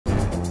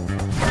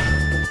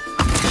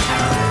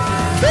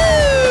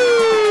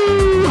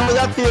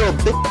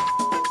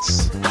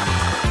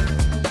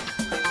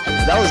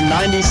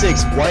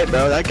96 white,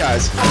 bro. That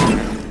guy's.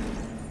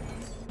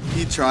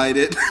 He tried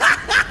it.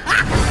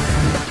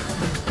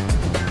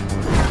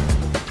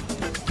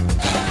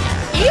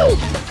 Ew!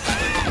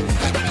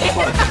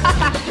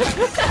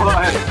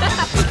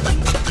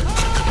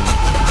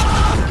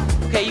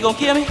 Okay, you gonna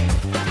kill me?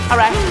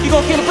 Alright, you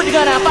gonna kill me? Put the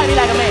gun down, fight me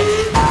like a man.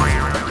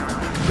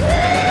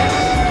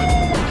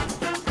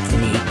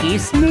 Sneaky,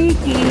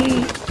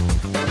 sneaky.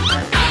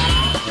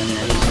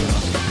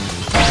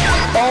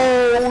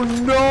 Oh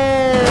no!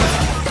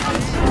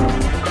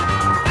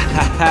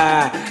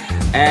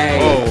 Hey.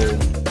 Oh.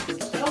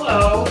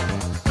 Hello.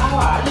 How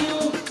are you?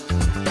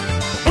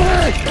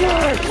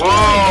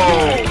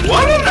 Whoa!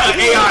 What are the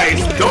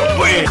AIs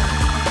doing?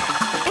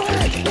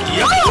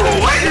 Yo,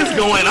 what is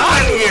going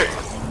on here?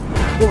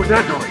 What was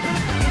that noise?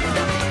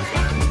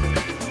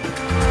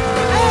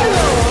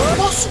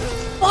 Boss!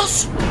 Boss!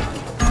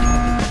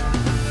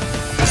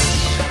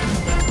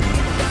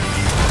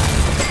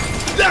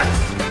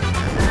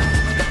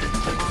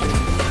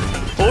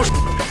 Oh,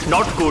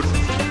 not good.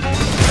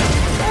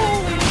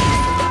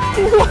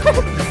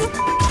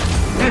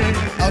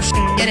 Oh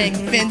shit, get it.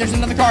 Finn, there's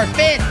another car.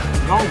 Finn!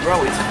 No,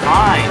 bro, it's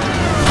fine.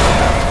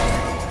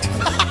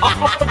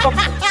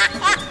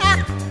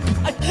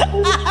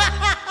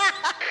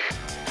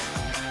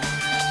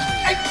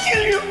 I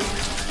kill you.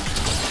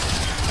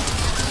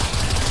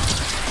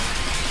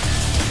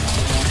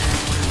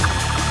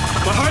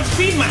 My heart's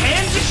beating, my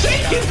hands are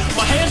shaking.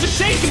 My hands are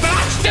shaking, but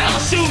I'm still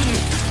shooting.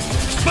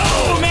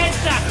 Boom,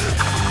 headshot.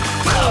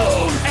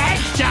 Boom,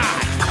 headshot.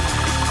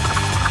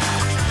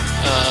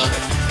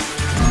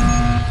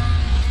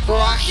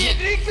 Rocket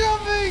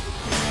incoming!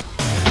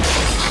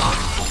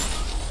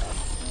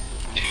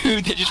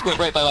 Dude, they just went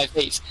right by my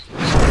face.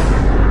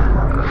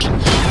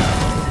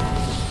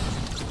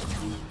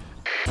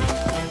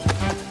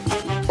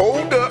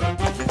 Hold up.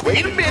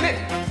 Wait a minute.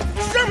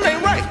 Something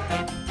ain't right.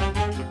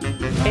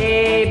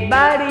 Hey,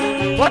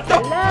 buddy. What the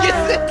f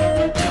is it?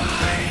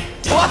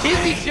 Why is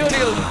he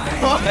shooting?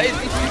 Why is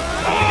he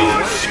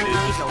shooting?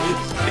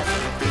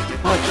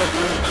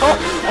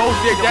 Oh,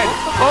 they're dead.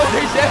 Oh,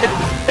 they're dead.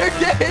 They're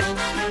dead.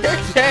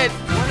 They're dead.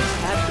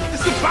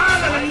 It's a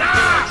bind and a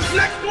knife.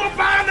 Let's do a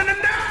bind and a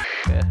knife.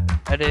 Okay.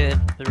 Ready in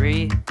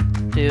 3,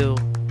 2,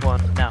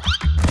 1, now.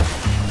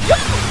 Yo!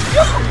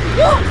 Yo!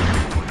 Yo!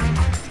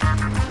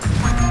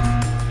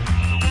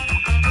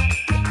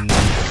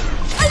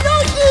 I know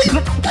you!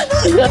 I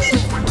know you!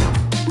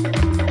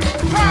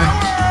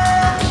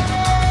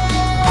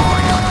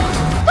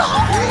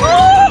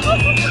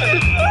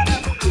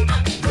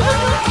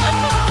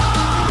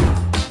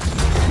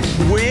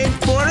 Wait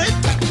for it.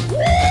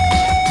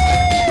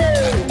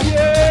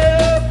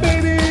 Yeah,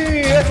 baby!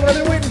 That's what I've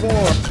been waiting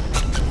for.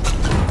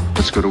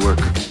 Let's go to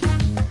work.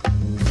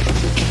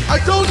 I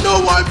don't know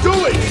what I'm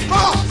doing.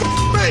 Oh,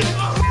 me.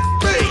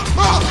 Me.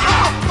 Oh,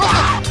 oh, oh.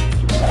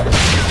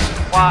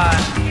 Why?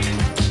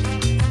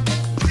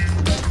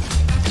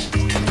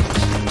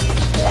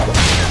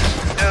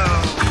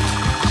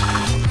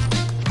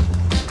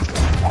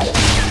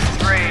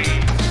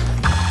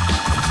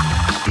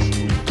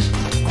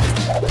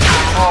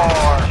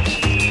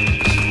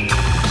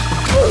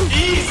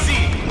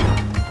 Easy.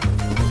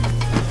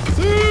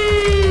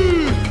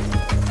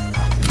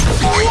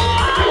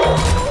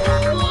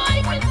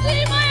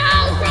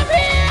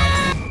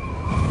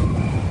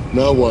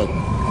 Now what?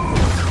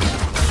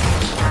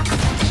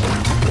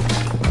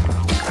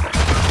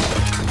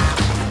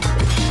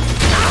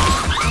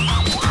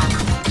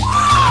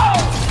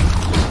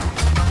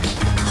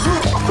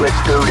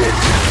 Let's do this.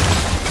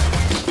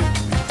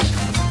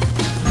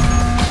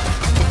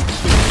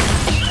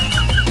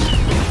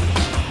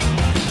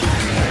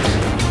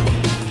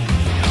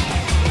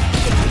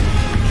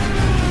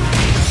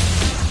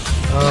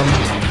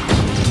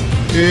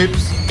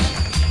 Oops.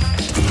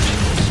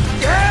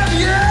 Damn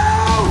you!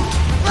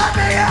 Let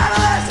me out of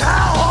this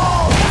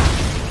hellhole!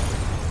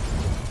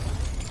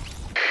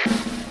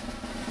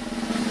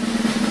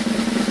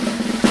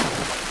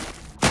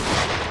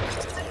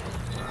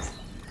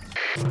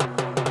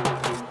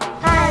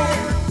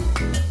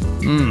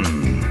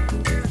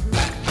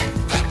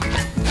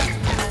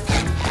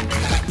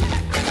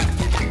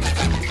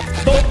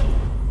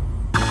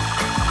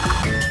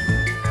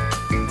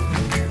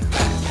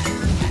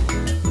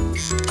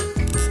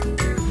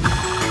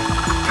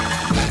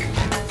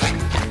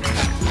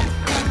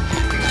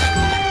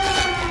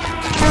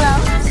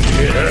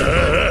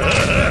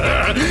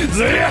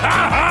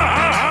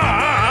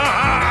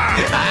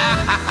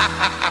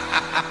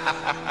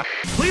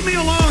 Leave me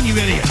alone, you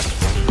idiot!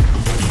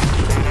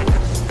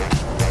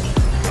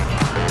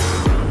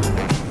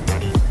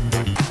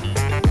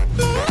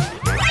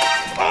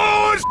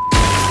 Oh,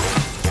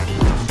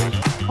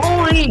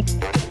 Holy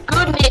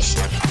goodness!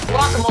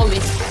 Guacamole.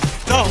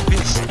 No,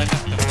 bitch.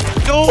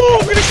 No,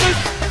 Vincent!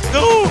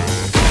 No!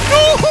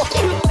 No!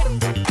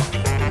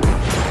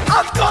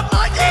 I've got an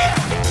idea!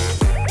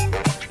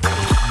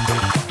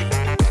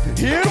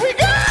 Here we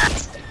go!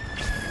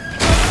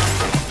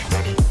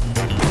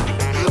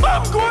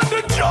 I'm going to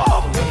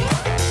jump!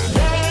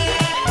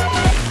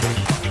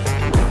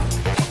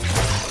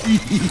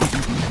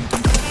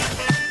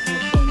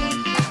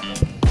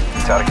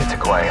 Gotta get to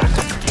quiet.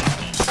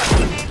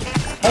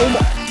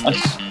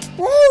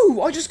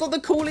 Whoa! I just got the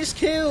coolest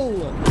kill.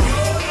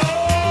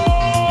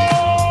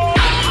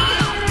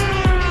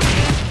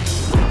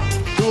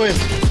 Do it!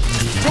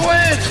 Do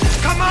it!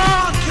 Come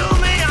on, kill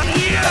me, I'm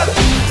here!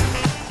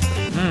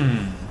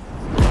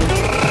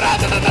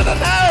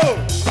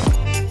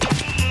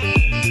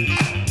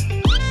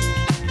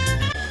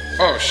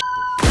 Oh, sh**.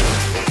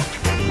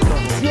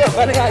 Do you have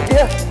any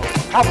idea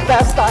how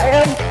fast I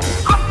am?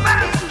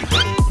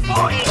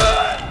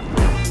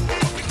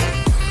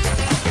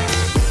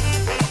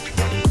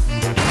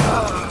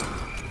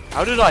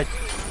 How did I?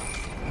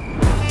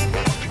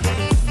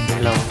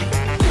 Hello.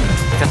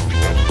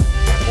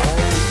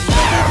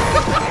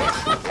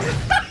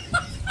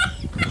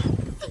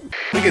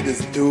 Look at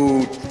this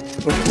dude.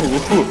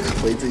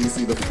 Wait till you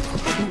see the.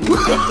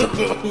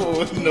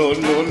 No,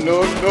 no,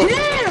 no, no.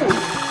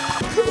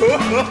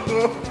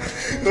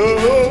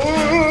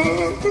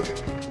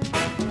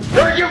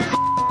 Where'd you go?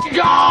 Where'd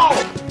you go?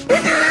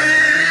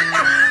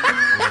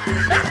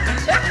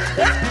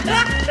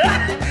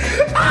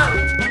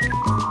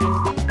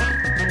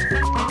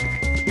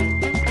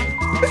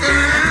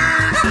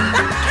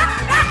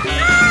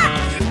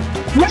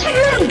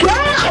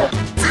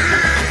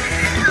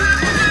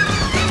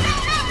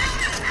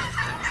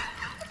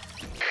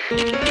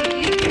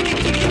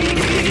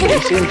 You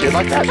see him do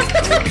like that?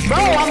 Bro,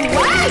 I'm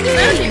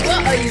lagging!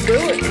 What are you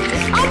doing?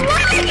 I'm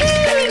lagging!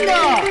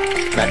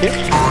 Back here?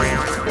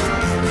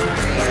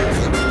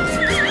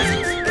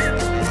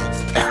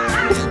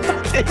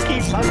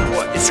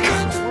 What is going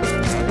on?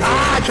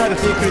 Ah, I tried to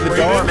sneak through the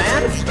door,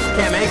 man.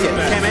 Can't make it.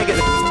 Can't make it.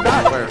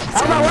 Out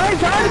of my way,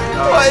 son!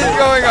 What is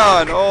going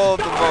on? Hold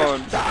the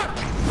phone.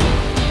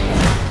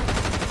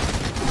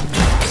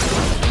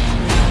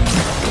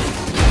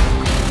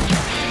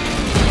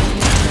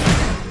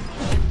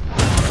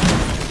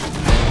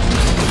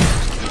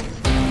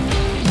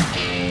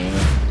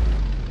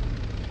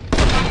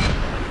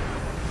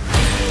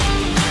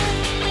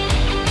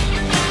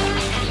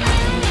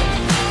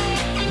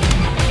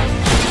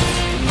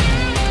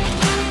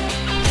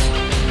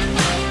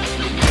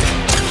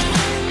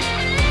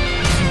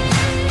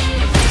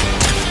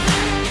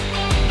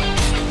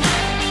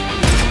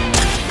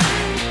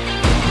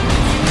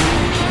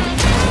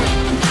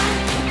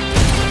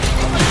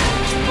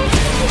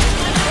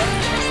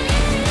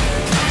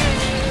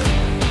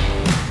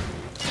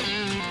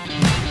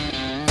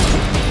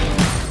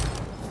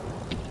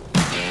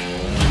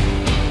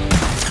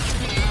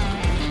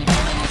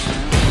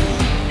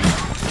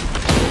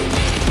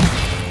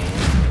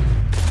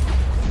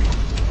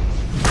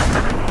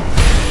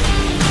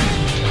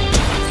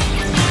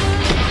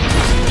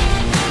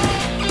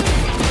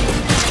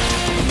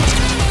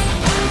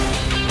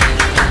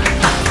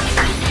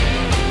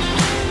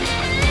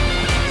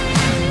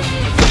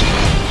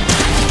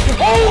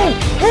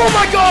 Oh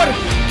my god!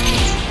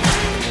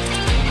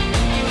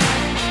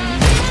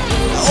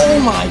 Oh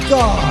my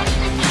god!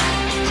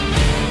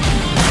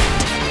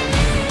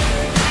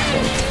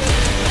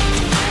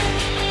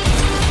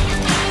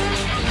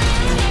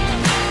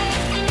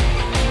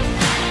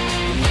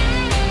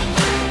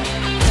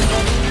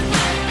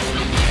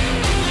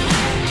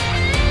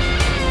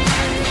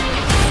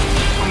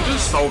 I'm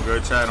just so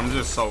good, Chad. I'm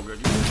just so good.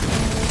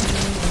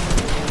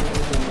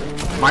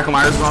 Michael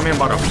Myers is on me. I'm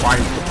about to fry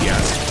his cookie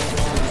ass.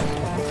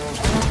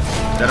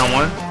 Dead on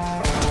one.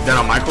 Dead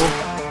on Michael.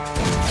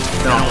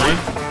 Dead on three.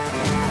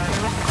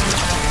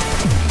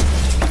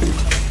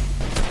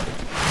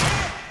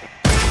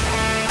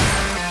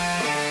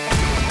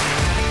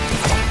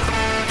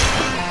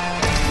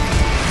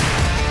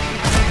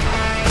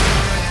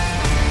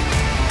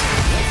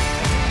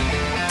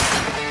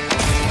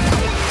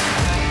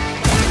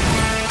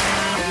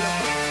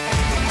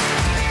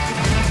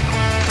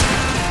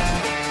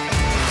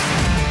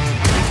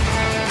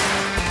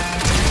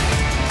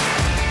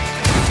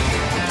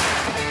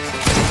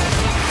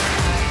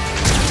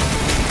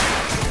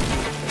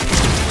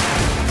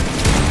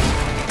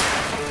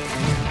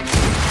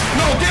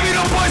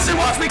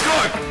 Watch me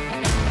cook!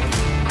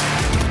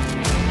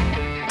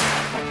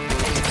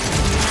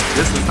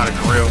 This is not a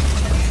grill.